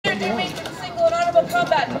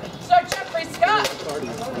combat, Sir Geoffrey Scott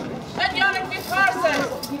and Janech Hvideharsen.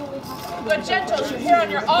 Good gentles, you hear on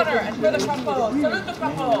your honor and for the Crapaud. Salute the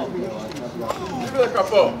Crapaud. Salute the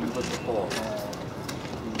Crapaud.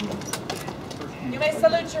 You may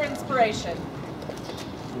salute your inspiration.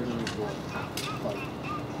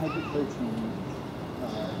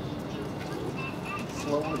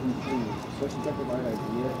 Slower than three. So if you get the right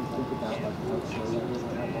idea, you think about like how slow it is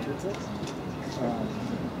and how long it takes.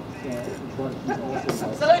 But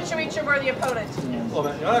salute you each your worthy opponent. Well,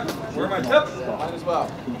 where are my tips? Mine as well.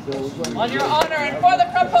 On your honor and for the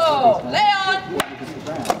Crapaud. Lay on!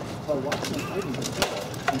 So watch him fighting the fiddle.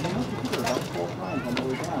 And he must have hit her about 4 times on the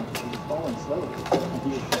way down because he was falling slowly. And he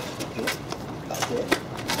was just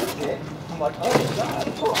hit. I'm like, oh God.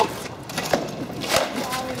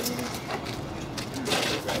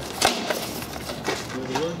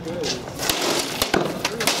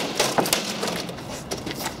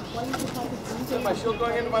 Is that my shield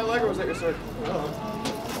going into my leg, or was that your sword? I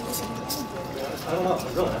don't know.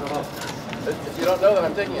 Really, I don't know. If you don't know, then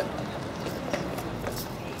I'm taking it.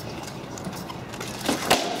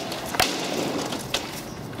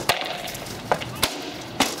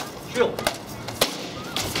 Shield.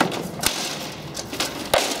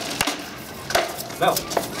 No.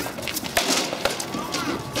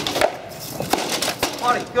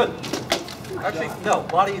 Body, good. Actually, no.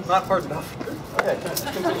 Body is not hard enough. Okay,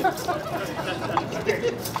 continue.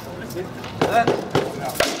 That.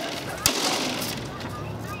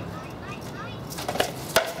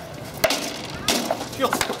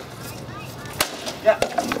 Shield. Yeah.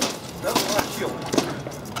 That was not shield.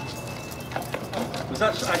 Was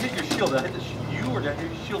that? I hit your shield. Did I hit you, or did I hit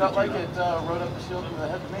your shield? Felt like it rode up the shield from the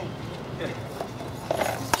head to me. Okay.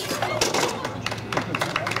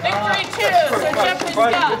 Victory to Sir Geoffrey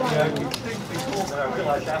Scott. Yeah, I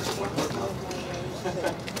realized afterwards.